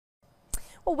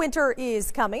Well, winter is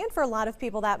coming, and for a lot of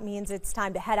people, that means it's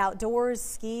time to head outdoors,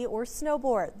 ski, or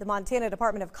snowboard. The Montana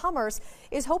Department of Commerce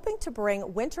is hoping to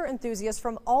bring winter enthusiasts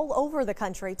from all over the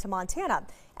country to Montana,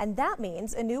 and that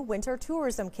means a new winter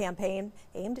tourism campaign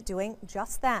aimed at doing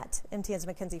just that. MTN's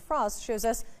Mackenzie Frost shows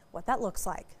us what that looks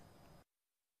like.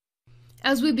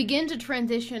 As we begin to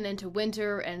transition into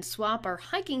winter and swap our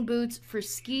hiking boots for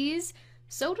skis,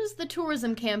 so does the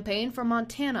tourism campaign for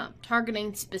Montana,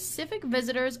 targeting specific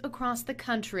visitors across the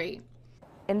country.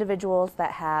 Individuals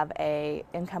that have a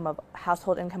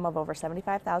household income of over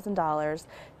 $75,000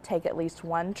 take at least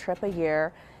one trip a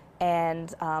year,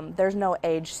 and there's no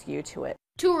age skew to it.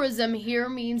 Tourism here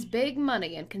means big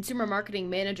money, and Consumer Marketing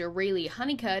Manager Rayleigh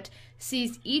Honeycutt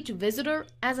sees each visitor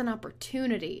as an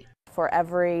opportunity. For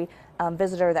every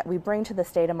visitor that we bring to the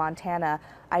state of Montana,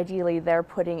 ideally they're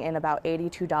putting in about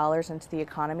 $82 into the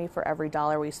economy for every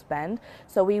dollar we spend.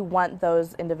 So we want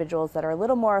those individuals that are a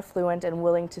little more affluent and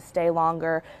willing to stay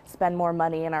longer, spend more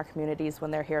money in our communities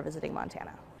when they're here visiting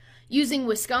Montana. Using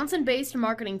Wisconsin-based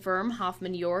marketing firm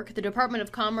Hoffman York, the Department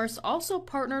of Commerce also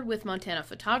partnered with Montana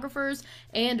photographers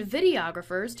and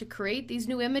videographers to create these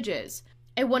new images.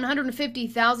 A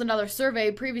 $150,000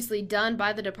 survey previously done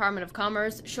by the Department of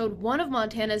Commerce showed one of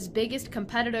Montana's biggest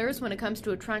competitors when it comes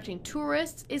to attracting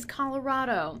tourists is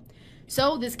Colorado.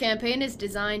 So this campaign is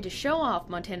designed to show off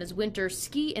Montana's winter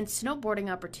ski and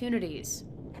snowboarding opportunities.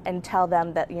 And tell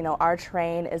them that, our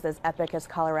terrain is as epic as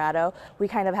Colorado. We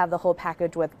kind of have the whole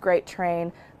package with great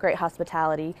terrain, great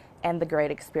hospitality, and the great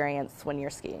experience when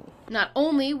you're skiing. Not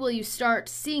only will you start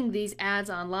seeing these ads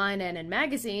online and in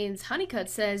magazines, Honeycutt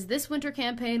says this winter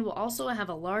campaign will also have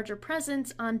a larger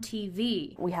presence on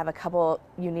TV. We have a couple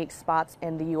unique spots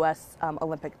in the U.S.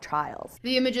 Olympic trials.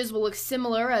 The images will look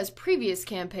similar as previous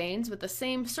campaigns with the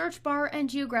same search bar and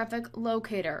geographic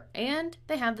locator, and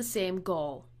they have the same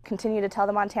goal. Continue to tell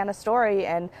the Montana story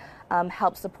and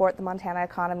help support the Montana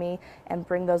economy and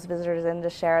bring those visitors in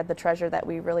to share the treasure that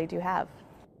we really do have.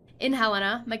 In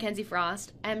Helena, Mackenzie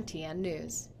Frost, MTN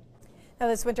News. Now,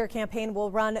 this winter campaign will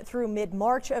run through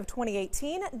mid-March of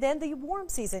 2018. Then the warm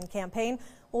season campaign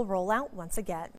will roll out once again.